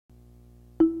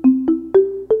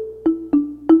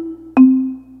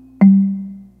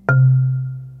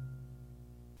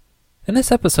In this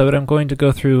episode, I'm going to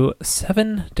go through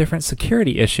 7 different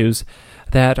security issues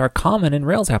that are common in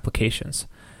Rails applications.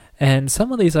 And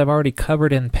some of these I've already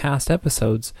covered in past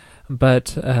episodes,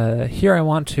 but here I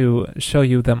want to show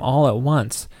you them all at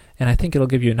once, and I think it'll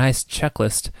give you a nice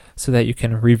checklist so that you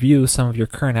can review some of your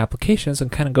current applications and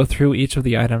kind of go through each of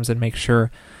the items and make sure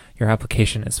your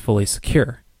application is fully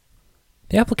secure.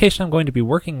 The application I'm going to be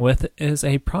working with is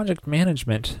a project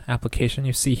management application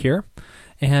you see here.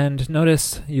 And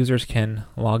notice users can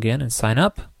log in and sign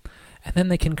up, and then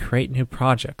they can create new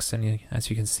projects. And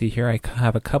as you can see here, I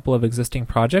have a couple of existing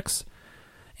projects,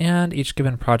 and each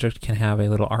given project can have a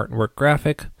little artwork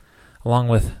graphic along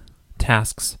with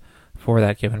tasks for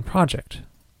that given project.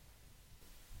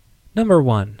 Number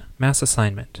 1, mass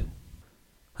assignment.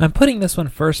 I'm putting this one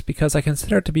first because I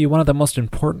consider it to be one of the most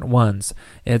important ones.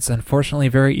 It's unfortunately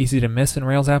very easy to miss in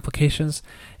Rails applications,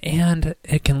 and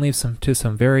it can lead to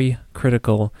some very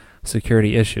critical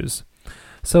security issues.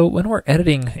 So when we're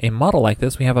editing a model like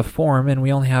this, we have a form and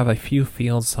we only have a few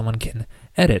fields someone can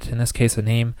edit, in this case a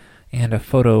name and a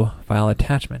photo file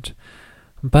attachment.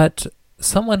 But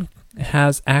someone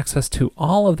has access to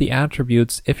all of the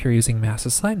attributes if you're using mass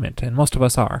assignment, and most of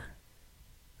us are.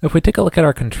 If we take a look at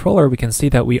our controller, we can see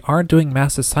that we are doing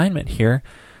mass assignment here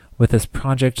with this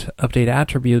project update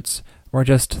attributes. We're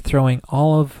just throwing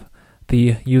all of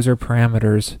the user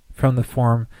parameters from the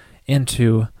form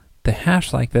into the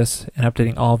hash like this and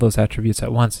updating all of those attributes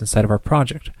at once inside of our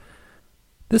project.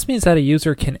 This means that a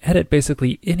user can edit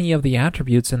basically any of the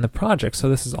attributes in the project. So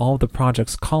this is all of the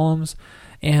project's columns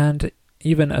and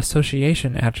even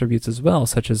association attributes as well,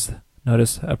 such as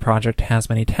notice a project has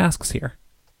many tasks here.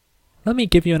 Let me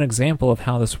give you an example of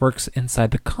how this works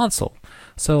inside the console.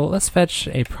 So let's fetch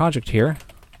a project here.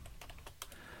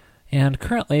 And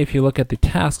currently, if you look at the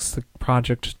tasks, the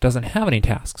project doesn't have any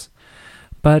tasks.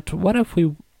 But what if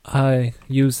we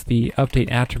use the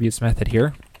update attributes method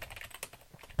here?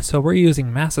 So we're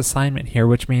using mass assignment here,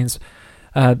 which means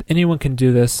anyone can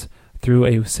do this through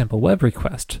a simple web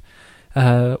request.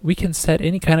 We can set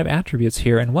any kind of attributes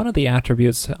here, and one of the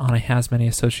attributes on a has many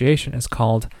association is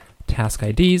called task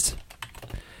IDs.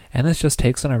 And this just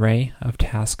takes an array of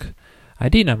task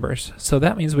ID numbers. So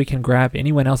that means we can grab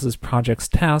anyone else's project's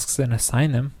tasks and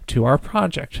assign them to our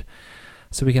project.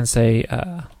 So we can say,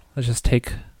 let's just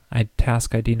take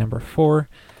task ID number 4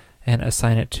 and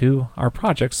assign it to our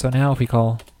project. So now if we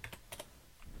call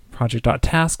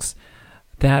project.tasks,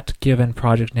 that given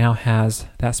project now has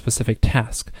that specific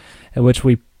task, at which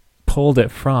we pulled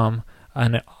it from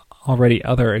an already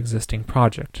other existing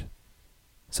project.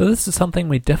 So this is something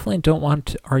we definitely don't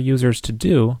want our users to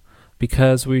do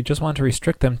because we just want to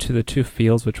restrict them to the 2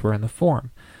 fields which were in the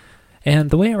form. And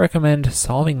the way I recommend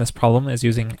solving this problem is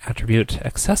using attribute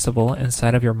accessible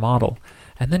inside of your model,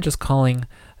 and then just calling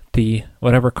the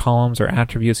whatever columns or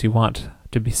attributes you want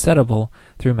to be settable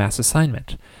through mass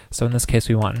assignment. So in this case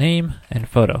we want name and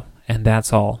photo, and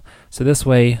that's all. So this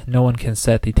way no one can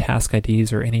set the task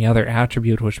IDs or any other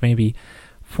attribute which may be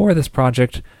for this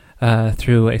project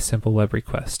through a simple web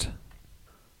request.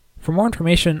 For more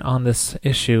information on this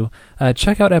issue,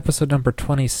 check out episode number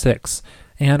 26,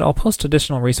 and I'll post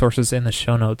additional resources in the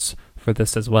show notes for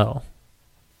this as well.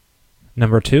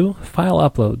 Number 2, file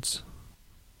uploads.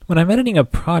 When I'm editing a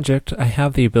project, I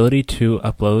have the ability to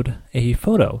upload a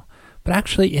photo, but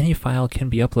actually any file can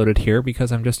be uploaded here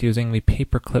because I'm just using the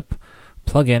paperclip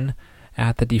plugin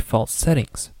at the default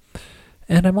settings.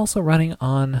 And I'm also running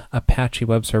on Apache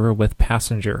web server with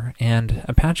Passenger, and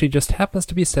Apache just happens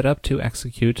to be set up to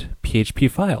execute PHP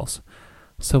files.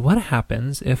 So what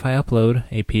happens if I upload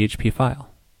a PHP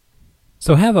file?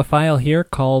 So I have a file here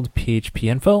called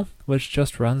phpinfo, which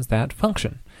just runs that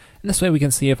function. And this way we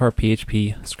can see if our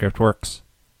PHP script works.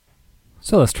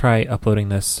 So let's try uploading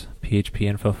this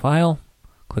phpinfo file,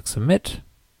 click submit,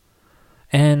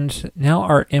 and now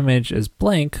our image is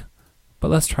blank,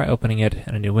 but let's try opening it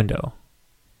in a new window.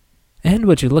 And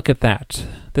would you look at that?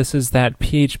 This is that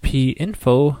PHP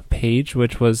info page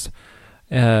which was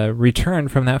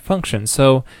returned from that function.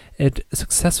 So it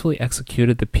successfully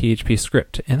executed the PHP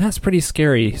script, and that's pretty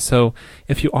scary. So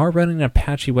if you are running an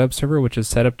Apache web server which is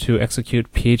set up to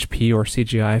execute PHP or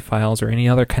CGI files or any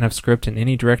other kind of script in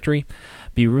any directory,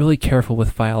 be really careful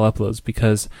with file uploads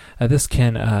because this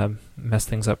can mess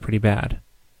things up pretty bad.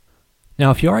 Now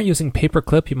if you are using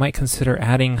paperclip, you might consider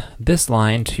adding this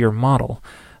line to your model.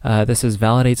 This is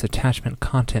validates attachment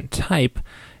content type.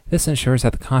 This ensures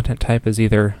that the content type is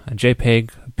either a JPEG,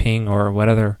 a PNG, or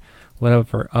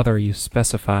whatever other you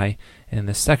specify in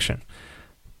this section.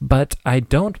 But I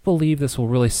don't believe this will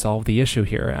really solve the issue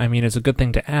here. I mean, it's a good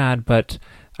thing to add, but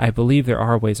I believe there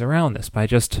are ways around this by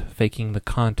just faking the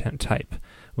content type,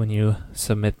 when you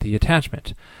submit the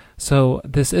attachment. So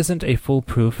this isn't a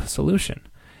foolproof solution.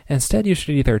 Instead, you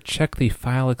should either check the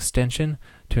file extension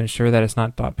to ensure that it's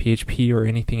not .php or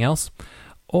anything else,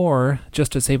 or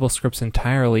just disable scripts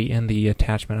entirely in the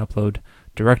attachment upload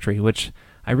directory, which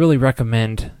I really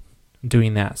recommend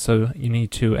doing that. So you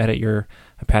need to edit your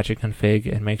Apache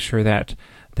config and make sure that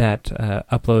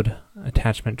upload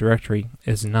attachment directory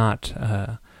is not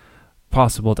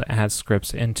possible to add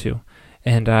scripts into.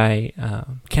 And I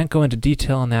can't go into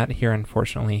detail on that here,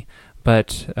 unfortunately,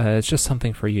 but it's just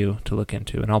something for you to look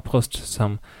into, and I'll post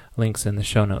some links in the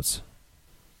show notes.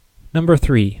 Number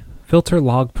 3, filter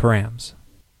log params.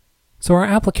 So our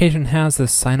application has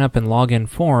this sign up and login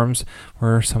forms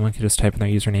where someone can just type in their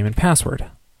username and password.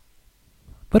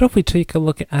 But if we take a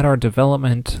look at our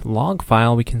development log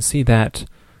file, we can see that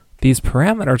these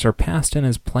parameters are passed in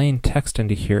as plain text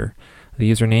into here, the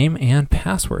username and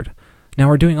password. Now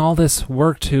we're doing all this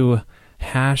work to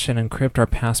hash and encrypt our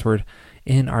password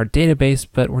in our database,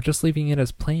 but we're just leaving it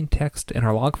as plain text in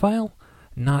our log file.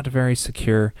 Not very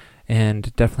secure,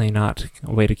 and definitely not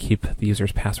a way to keep the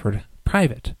user's password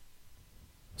private.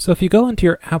 So if you go into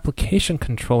your application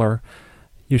controller,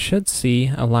 you should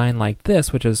see a line like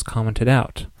this, which is commented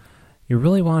out. You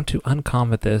really want to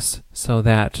uncomment this so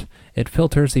that it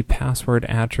filters the password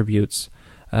attributes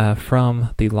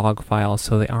from the log file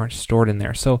so they aren't stored in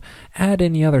there. So add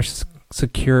any other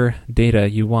secure data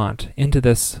you want into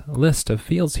this list of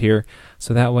fields here,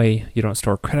 so that way you don't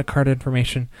store credit card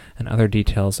information and other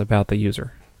details about the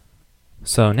user.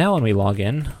 So now when we log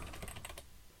in,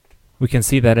 we can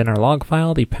see that in our log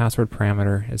file the password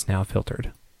parameter is now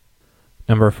filtered.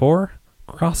 Number 4,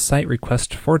 cross-site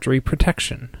request forgery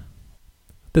protection.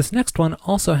 This next one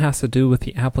also has to do with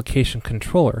the application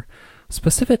controller.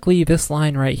 Specifically this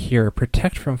line right here,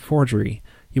 protect from forgery.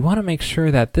 You want to make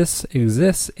sure that this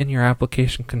exists in your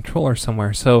application controller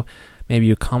somewhere. So maybe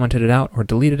you commented it out or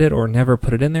deleted it or never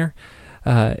put it in there.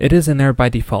 It is in there by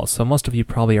default, so most of you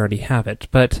probably already have it.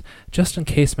 But just in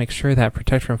case, make sure that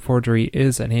protect from forgery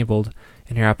is enabled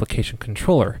in your application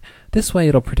controller. This way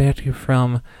it'll protect you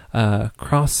from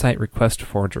cross-site request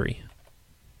forgery.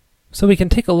 So we can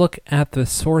take a look at the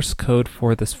source code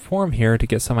for this form here to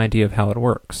get some idea of how it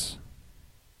works.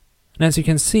 And as you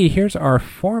can see, here's our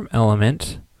form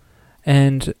element,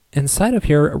 and inside of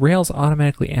here, Rails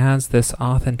automatically adds this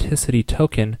authenticity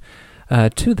token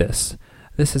to this.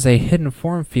 This is a hidden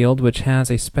form field which has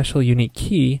a special unique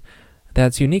key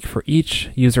that's unique for each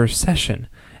user's session,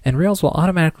 and Rails will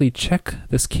automatically check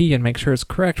this key and make sure it's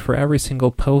correct for every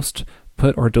single post,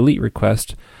 put, or delete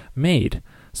request made.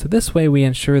 So this way we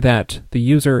ensure that the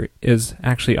user is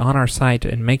actually on our site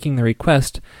and making the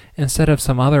request instead of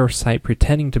some other site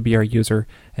pretending to be our user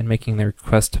and making the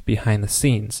request behind the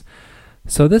scenes.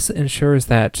 So this ensures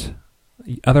that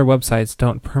other websites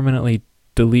don't permanently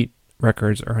delete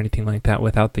records or anything like that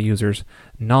without the user's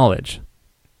knowledge.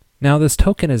 Now this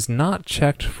token is not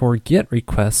checked for GET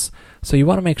requests, so you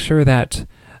want to make sure that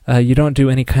you don't do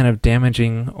any kind of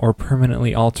damaging or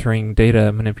permanently altering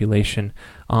data manipulation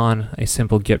on a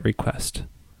simple GET request.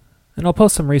 And I'll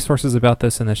post some resources about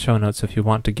this in the show notes if you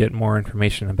want to get more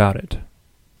information about it.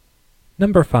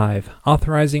 Number 5,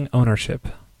 authorizing ownership.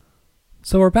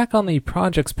 So we're back on the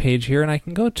projects page here, and I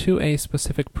can go to a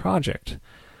specific project.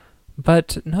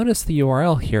 But notice the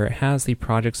URL here, it has the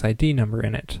project's ID number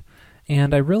in it.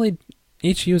 And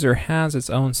each user has its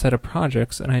own set of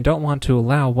projects, and I don't want to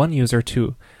allow one user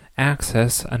to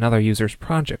access another user's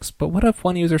projects. But what if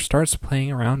one user starts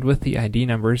playing around with the ID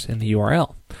numbers in the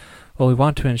URL? Well, we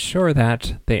want to ensure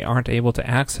that they aren't able to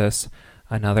access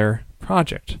another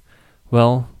project.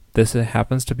 Well, this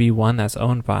happens to be one that's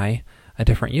owned by a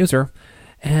different user,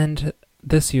 and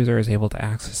this user is able to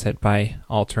access it by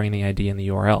altering the ID in the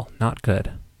URL. Not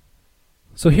good.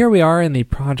 So here we are in the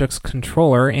project's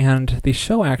controller, and the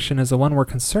show action is the one we're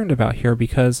concerned about here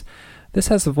because this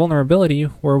has a vulnerability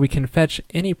where we can fetch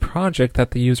any project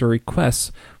that the user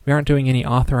requests. We aren't doing any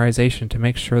authorization to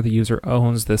make sure the user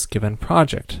owns this given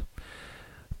project.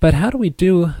 But how do we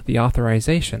do the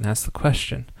authorization? That's the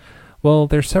question. Well,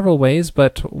 there's several ways,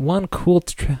 but one cool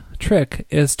trick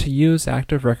is to use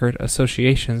active record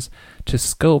associations to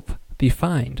scope the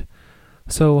find.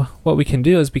 So what we can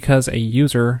do is, because a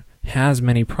user has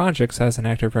many projects as an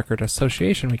active record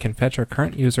association, we can fetch our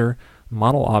current user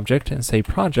model object and say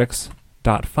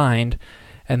projects.find,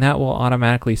 and that will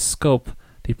automatically scope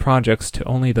the projects to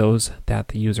only those that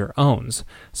the user owns.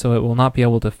 So it will not be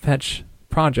able to fetch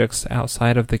projects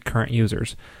outside of the current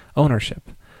user's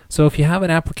ownership. So if you have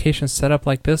an application set up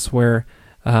like this where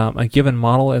a given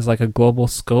model is like a global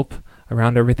scope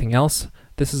around everything else,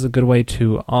 this is a good way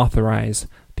to authorize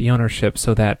the ownership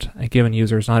so that a given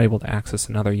user is not able to access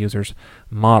another user's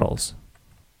models.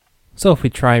 So if we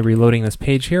try reloading this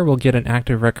page here, we'll get an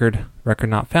active record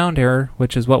not found error,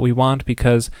 which is what we want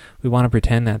because we want to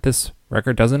pretend that this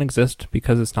record doesn't exist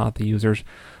because it's not the user's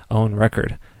own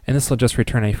record. And this will just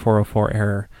return a 404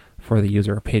 error for the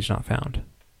user page not found.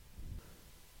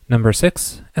 Number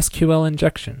 6, SQL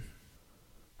injection.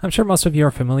 I'm sure most of you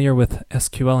are familiar with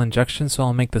SQL injection, so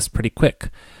I'll make this pretty quick.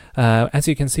 As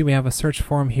you can see, we have a search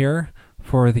form here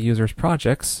for the user's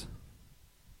projects.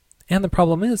 And the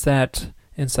problem is that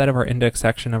inside of our index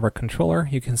section of our controller,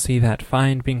 you can see that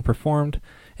find being performed.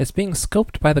 It's being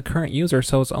scoped by the current user,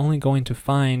 so it's only going to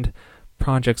find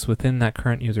projects within that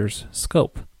current user's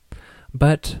scope.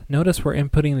 But notice we're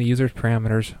inputting the user's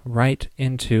parameters right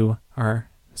into our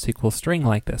SQL string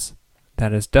like this.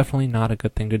 That is definitely not a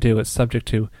good thing to do. It's subject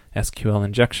to SQL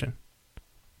injection.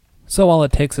 So all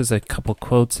it takes is a couple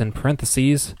quotes and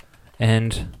parentheses,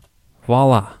 and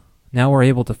voila! Now we're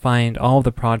able to find all of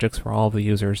the projects for all of the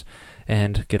users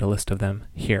and get a list of them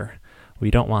here.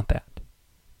 We don't want that.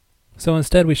 So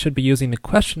instead we should be using the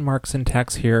question mark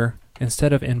syntax here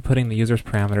instead of inputting the user's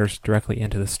parameters directly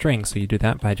into the string. So you do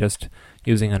that by just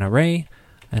using an array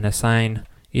and assign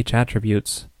each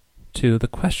attributes to the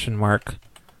question mark,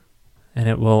 and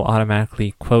it will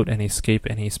automatically quote and escape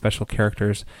any special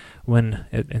characters when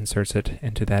it inserts it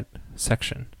into that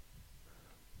section.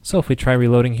 So if we try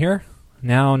reloading here,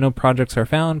 now no projects are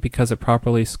found because it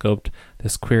properly scoped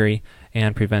this query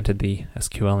and prevented the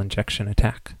SQL injection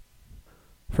attack.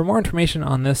 For more information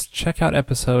on this, check out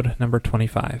episode number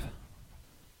 25.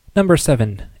 Number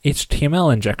 7,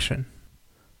 HTML injection.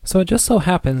 So it just so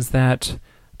happens that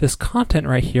this content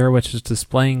right here, which is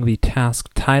displaying the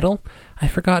task title, I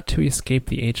forgot to escape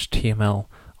the HTML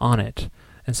on it.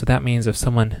 And so that means if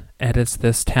someone edits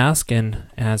this task in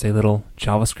as a little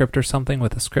JavaScript or something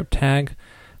with a script tag,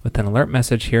 with an alert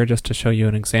message here just to show you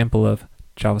an example of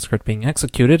JavaScript being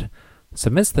executed,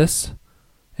 submits this,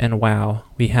 and wow,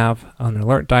 we have an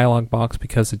alert dialog box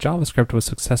because the JavaScript was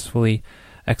successfully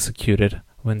executed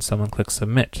when someone clicks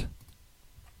submit.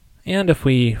 And if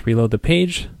we reload the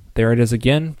page, there it is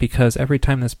again, because every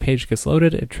time this page gets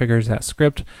loaded, it triggers that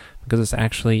script because it's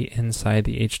actually inside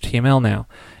the HTML now.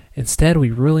 Instead,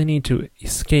 we really need to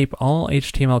escape all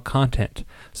HTML content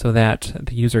so that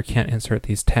the user can't insert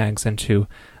these tags into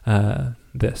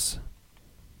this.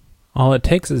 All it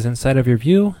takes is inside of your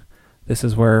view, this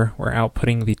is where we're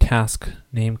outputting the task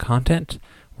name content,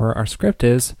 where our script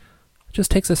is. It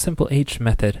just takes a simple H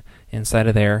method inside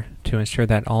of there to ensure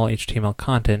that all HTML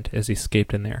content is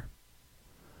escaped in there.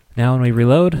 Now when we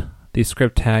reload, the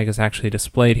script tag is actually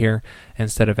displayed here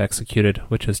instead of executed,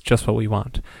 which is just what we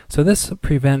want. So this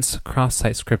prevents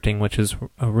cross-site scripting, which is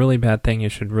a really bad thing. You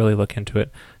should really look into it,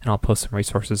 and I'll post some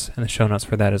resources in the show notes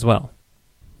for that as well.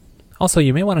 Also,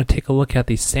 you may want to take a look at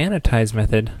the sanitize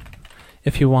method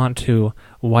if you want to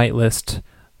whitelist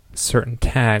certain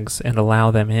tags and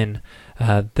allow them in.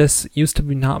 This used to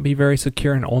not be very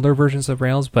secure in older versions of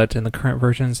Rails, but in the current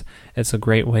versions, it's a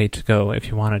great way to go if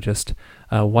you want to just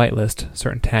whitelist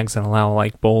certain tags and allow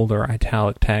like bold or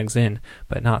italic tags in,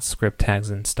 but not script tags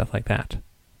and stuff like that.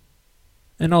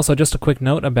 And also just a quick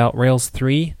note about Rails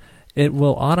 3, it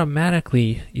will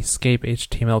automatically escape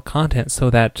HTML content so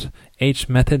that H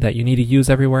method that you need to use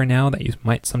everywhere now that you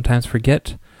might sometimes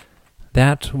forget,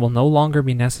 that will no longer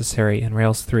be necessary in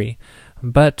Rails 3.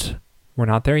 But we're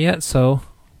not there yet, so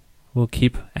we'll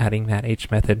keep adding that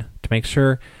H method to make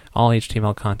sure all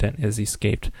HTML content is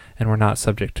escaped and we're not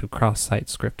subject to cross-site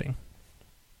scripting.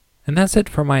 And that's it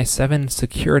for my 7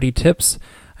 security tips.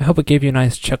 I hope it gave you a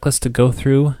nice checklist to go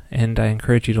through, and I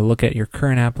encourage you to look at your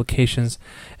current applications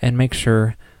and make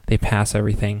sure they pass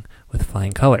everything with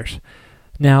flying colors.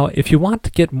 Now, if you want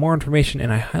to get more information,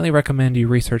 and I highly recommend you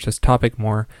research this topic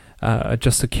more,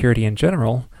 just security in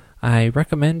general, I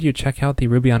recommend you check out the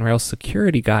Ruby on Rails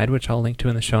security guide, which I'll link to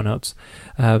in the show notes.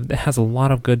 It has a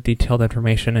lot of good detailed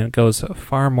information, and it goes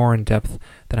far more in depth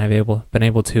than I've been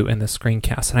able to in the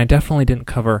screencast. And I definitely didn't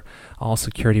cover all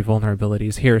security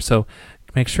vulnerabilities here, so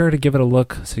make sure to give it a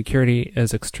look. Security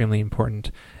is extremely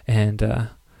important, and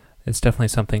it's definitely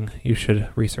something you should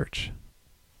research.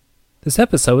 This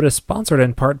episode is sponsored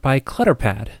in part by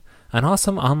ClutterPad, an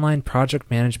awesome online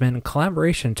project management and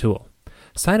collaboration tool.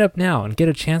 Sign up now and get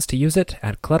a chance to use it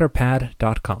at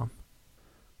clutterpad.com.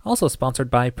 Also sponsored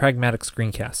by Pragmatic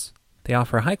Screencasts. They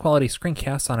offer high-quality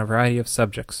screencasts on a variety of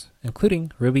subjects,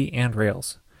 including Ruby and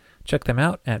Rails. Check them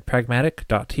out at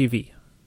pragmatic.tv.